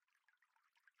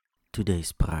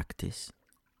Today's practice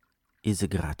is a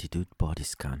gratitude body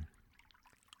scan.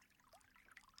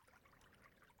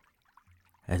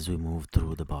 As we move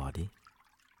through the body,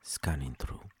 scanning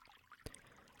through,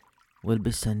 we'll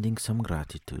be sending some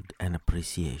gratitude and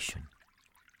appreciation.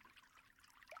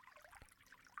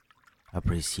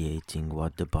 Appreciating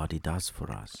what the body does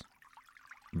for us,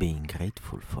 being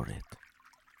grateful for it.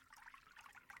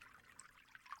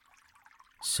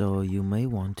 So you may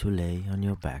want to lay on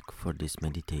your back for this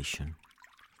meditation,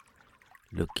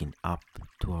 looking up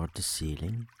toward the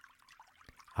ceiling,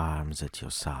 arms at your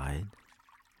side,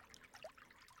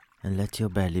 and let your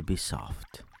belly be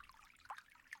soft,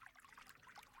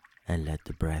 and let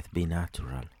the breath be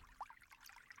natural.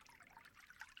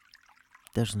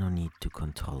 There's no need to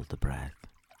control the breath.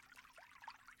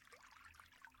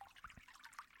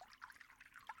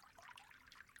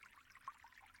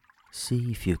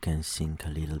 See if you can sink a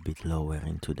little bit lower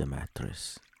into the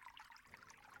mattress.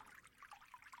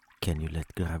 Can you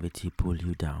let gravity pull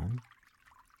you down?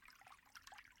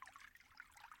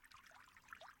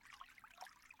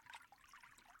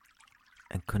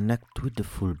 And connect with the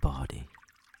full body.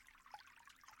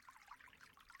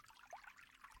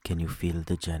 Can you feel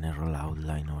the general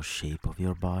outline or shape of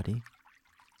your body?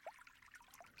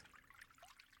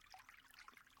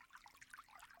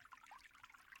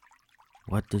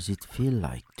 What does it feel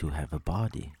like to have a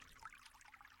body?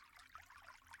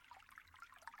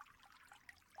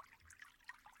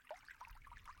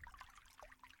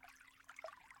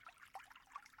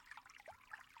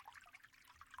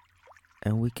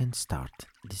 And we can start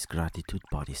this gratitude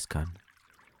body scan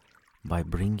by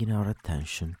bringing our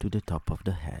attention to the top of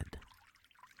the head,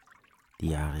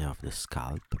 the area of the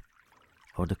scalp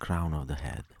or the crown of the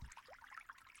head.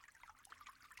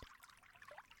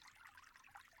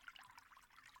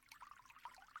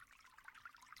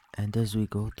 And as we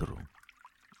go through,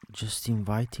 just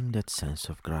inviting that sense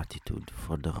of gratitude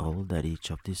for the role that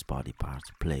each of these body parts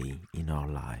play in our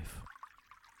life.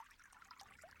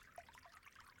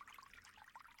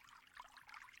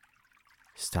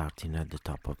 Starting at the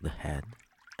top of the head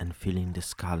and feeling the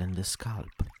skull and the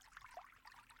scalp.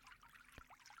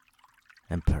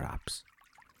 And perhaps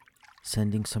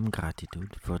sending some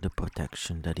gratitude for the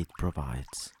protection that it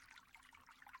provides.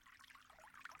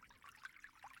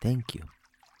 Thank you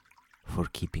for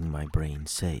keeping my brain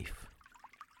safe.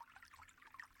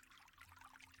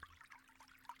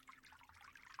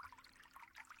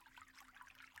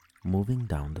 Moving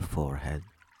down the forehead,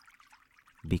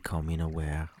 becoming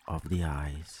aware of the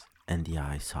eyes and the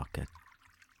eye socket.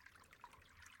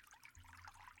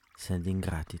 Sending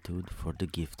gratitude for the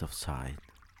gift of sight.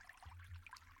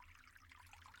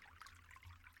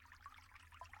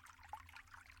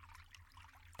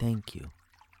 Thank you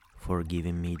for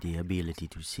giving me the ability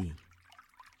to see.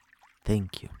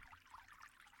 Thank you.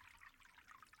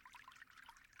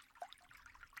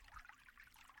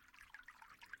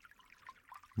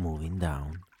 Moving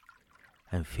down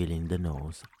and feeling the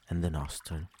nose and the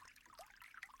nostril,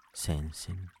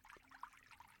 sensing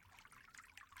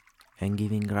and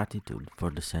giving gratitude for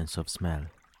the sense of smell.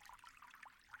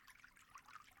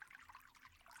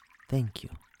 Thank you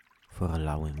for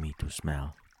allowing me to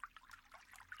smell.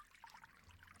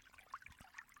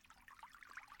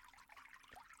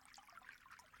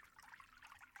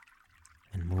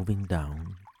 And moving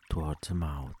down towards the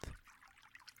mouth,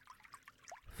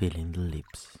 feeling the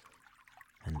lips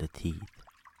and the teeth,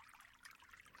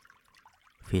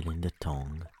 feeling the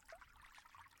tongue,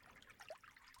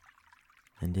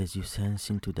 and as you sense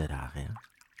into that area,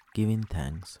 giving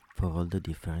thanks for all the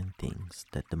different things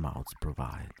that the mouths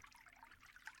provide.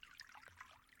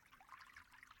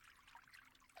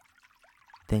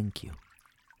 Thank you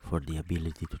for the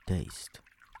ability to taste.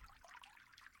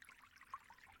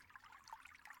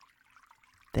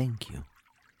 Thank you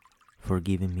for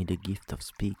giving me the gift of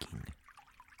speaking.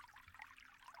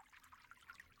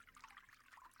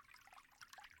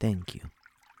 Thank you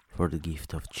for the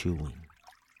gift of chewing.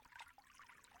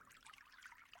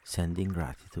 Sending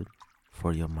gratitude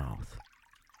for your mouth.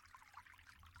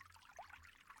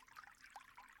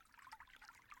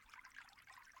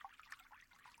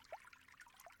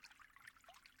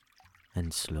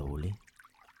 And slowly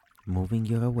moving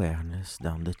your awareness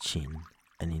down the chin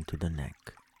and into the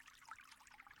neck.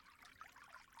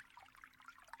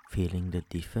 Feeling the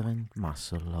different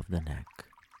muscle of the neck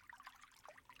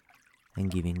and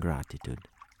giving gratitude.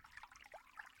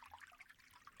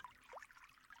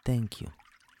 Thank you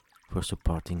for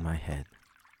supporting my head.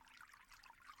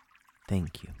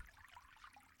 Thank you.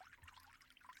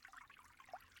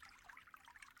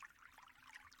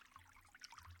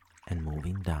 And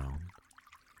moving down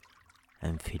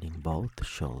and feeling both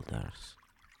shoulders,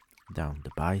 down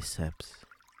the biceps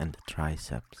and the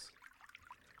triceps,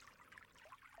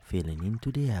 feeling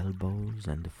into the elbows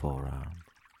and the forearm,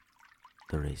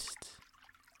 the wrists,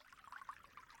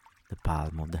 the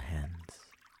palm of the hands,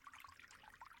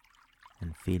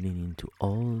 and feeling into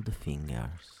all the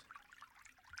fingers.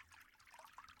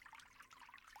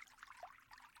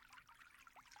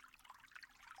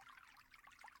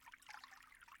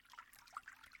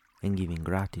 And giving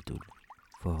gratitude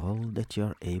for all that you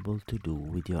are able to do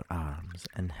with your arms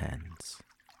and hands.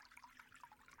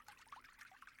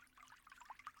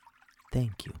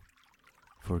 Thank you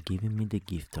for giving me the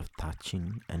gift of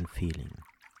touching and feeling,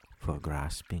 for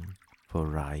grasping, for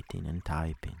writing and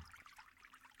typing.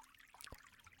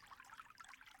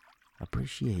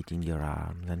 Appreciating your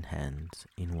arms and hands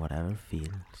in whatever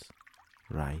feels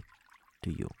right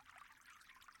to you.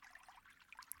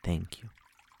 Thank you.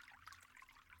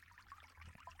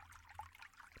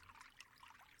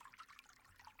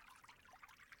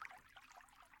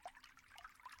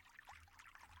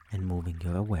 And moving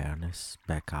your awareness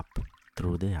back up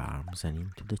through the arms and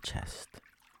into the chest,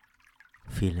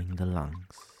 feeling the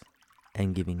lungs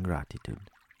and giving gratitude.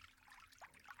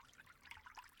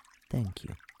 Thank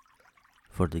you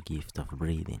for the gift of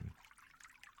breathing,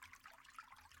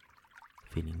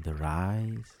 feeling the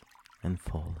rise and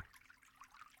fall.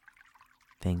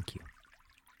 Thank you.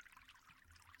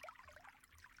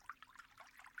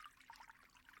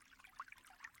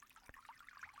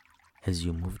 As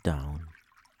you move down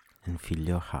and feel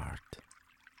your heart,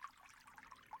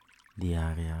 the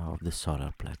area of the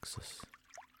solar plexus.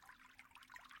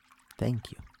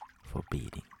 Thank you for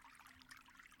beating.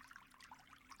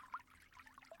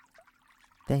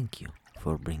 Thank you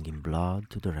for bringing blood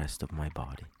to the rest of my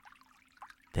body.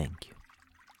 Thank you.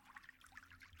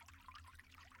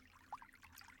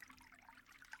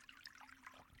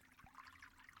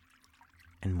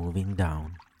 And moving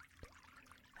down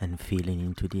and feeling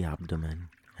into the abdomen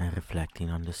and reflecting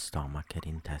on the stomach and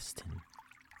intestine.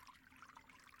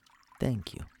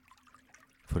 Thank you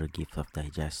for the gift of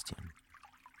digestion.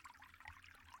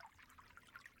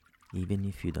 Even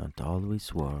if you don't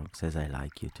always work as I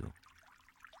like you to.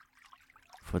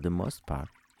 For the most part,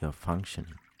 you're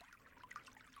functioning,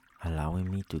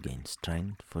 allowing me to gain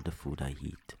strength for the food I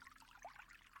eat.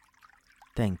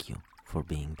 Thank you for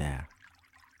being there.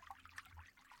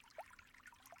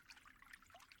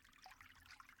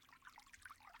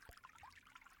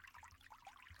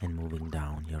 And moving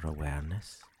down your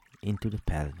awareness into the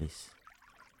pelvis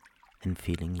and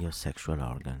feeling your sexual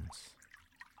organs.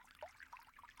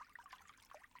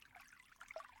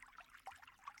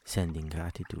 Sending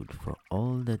gratitude for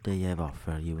all that they have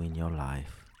offered you in your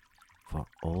life, for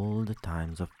all the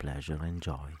times of pleasure and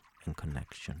joy and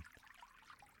connection.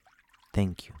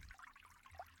 Thank you.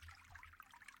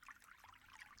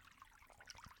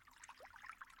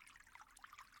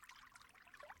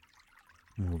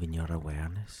 Moving your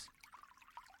awareness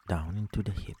down into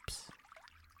the hips.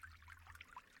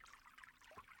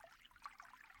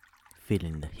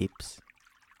 Feeling the hips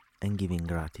and giving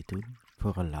gratitude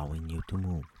for allowing you to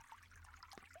move.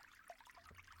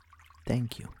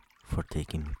 Thank you for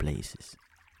taking me places.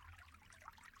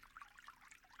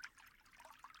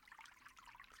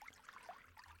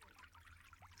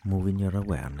 Moving your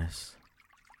awareness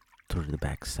through the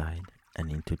backside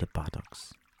and into the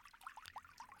buttocks.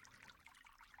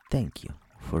 Thank you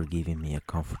for giving me a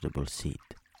comfortable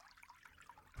seat,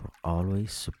 for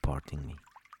always supporting me.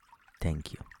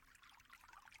 Thank you.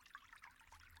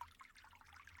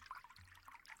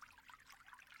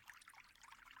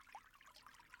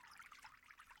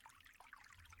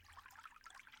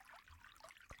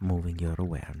 Moving your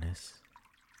awareness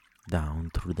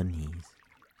down through the knees,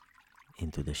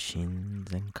 into the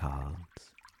shins and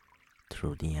calves,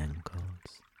 through the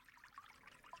ankles,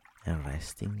 and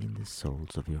resting in the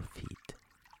soles of your feet.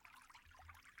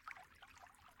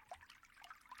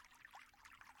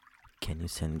 Can you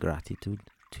send gratitude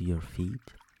to your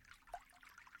feet?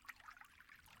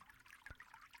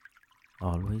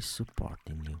 Always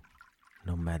supporting you,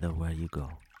 no matter where you go,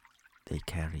 they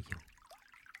carry you.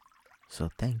 So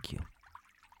thank you.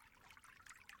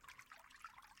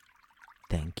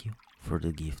 Thank you for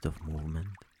the gift of movement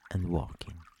and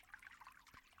walking.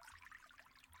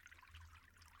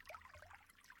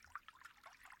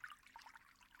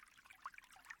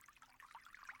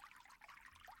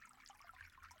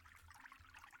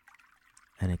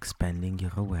 And expanding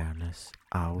your awareness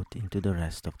out into the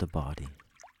rest of the body.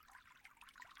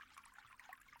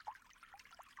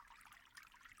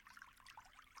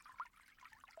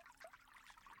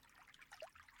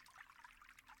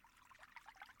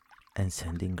 And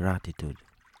sending gratitude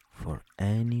for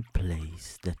any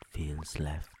place that feels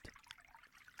left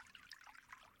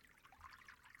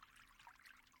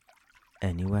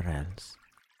anywhere else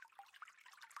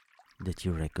that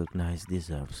you recognize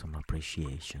deserves some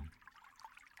appreciation.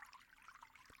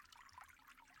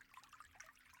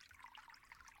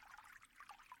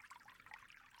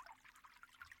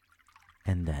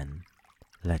 And then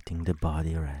letting the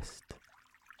body rest.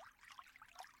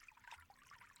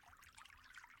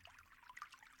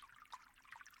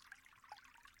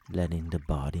 Letting the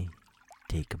body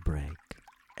take a break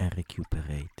and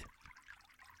recuperate.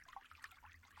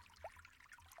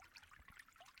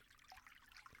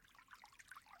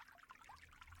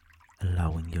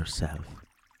 Allowing yourself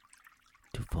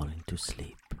to fall into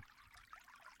sleep.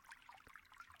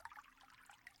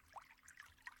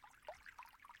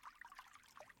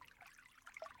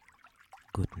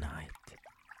 Good night.